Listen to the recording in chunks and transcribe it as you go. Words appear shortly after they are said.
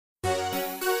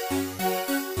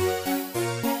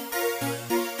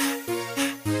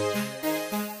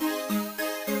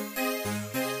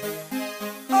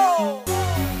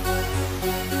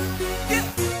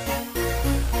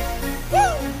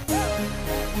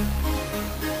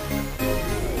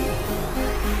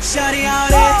Shawty all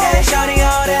that, shawty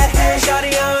all that,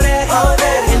 shawty all that, all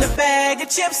that. In the bag of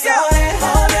chips, all that,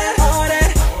 all that, all that.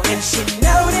 And she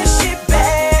know that she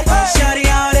bad. Shawty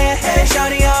all that,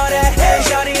 shawty all that,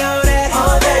 shawty all that,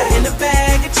 all that. In the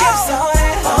bag of chips, all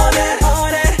that, all that,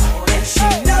 all that. And she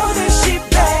know that she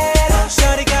bad.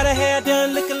 Shawty got her hair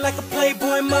done, looking like a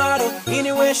Playboy model.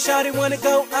 Anywhere shawty wanna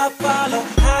go, I follow.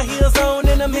 High heels on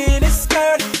in a mini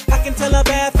skirt. I can tell her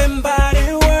bath and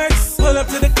body works. Pull up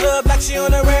to the club like she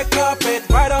on a red carpet.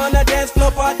 Right on the dance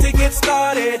floor, party get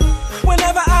started.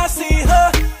 Whenever I see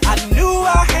her, I knew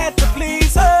I had to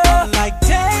please her. I'm like,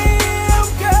 damn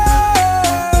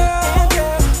girl,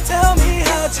 tell me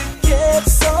how'd you get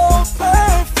so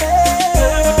perfect.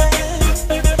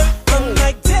 I'm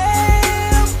like,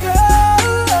 damn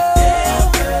girl,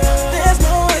 there's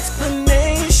no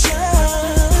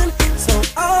explanation. So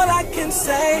all I can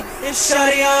say is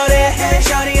shawty all that,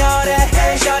 shawty all